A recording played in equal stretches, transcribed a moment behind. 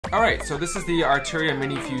Alright, so this is the Arturia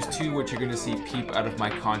Minifuse 2, which you're going to see peep out of my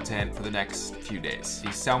content for the next few days.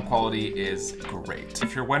 The sound quality is great.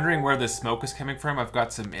 If you're wondering where the smoke is coming from, I've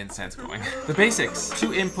got some incense going. The basics: 2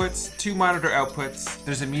 inputs, 2 monitor outputs,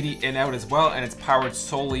 there's a MIDI in-out as well, and it's powered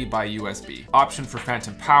solely by USB. Option for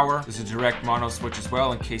phantom power, there's a direct mono switch as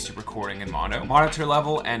well in case you're recording in mono, monitor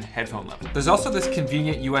level, and headphone level. There's also this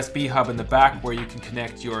convenient USB hub in the back where you can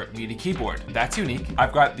connect your MIDI keyboard. That's unique.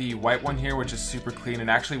 I've got the white one here, which is super clean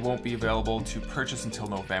and actually won't be available to purchase until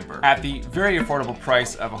November at the very affordable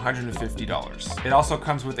price of $150. It also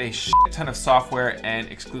comes with a shit ton of software and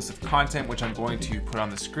exclusive content, which I'm going to put on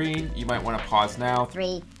the screen. You might want to pause now.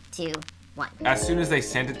 3, 2, 1. As soon as they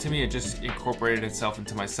sent it to me, it just incorporated itself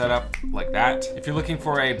into my setup like that. If you're looking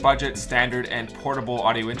for a budget, standard, and portable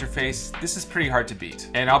audio interface, this is pretty hard to beat.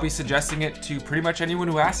 And I'll be suggesting it to pretty much anyone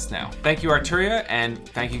who asks now. Thank you, Arturia, and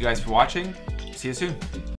thank you guys for watching. See you soon.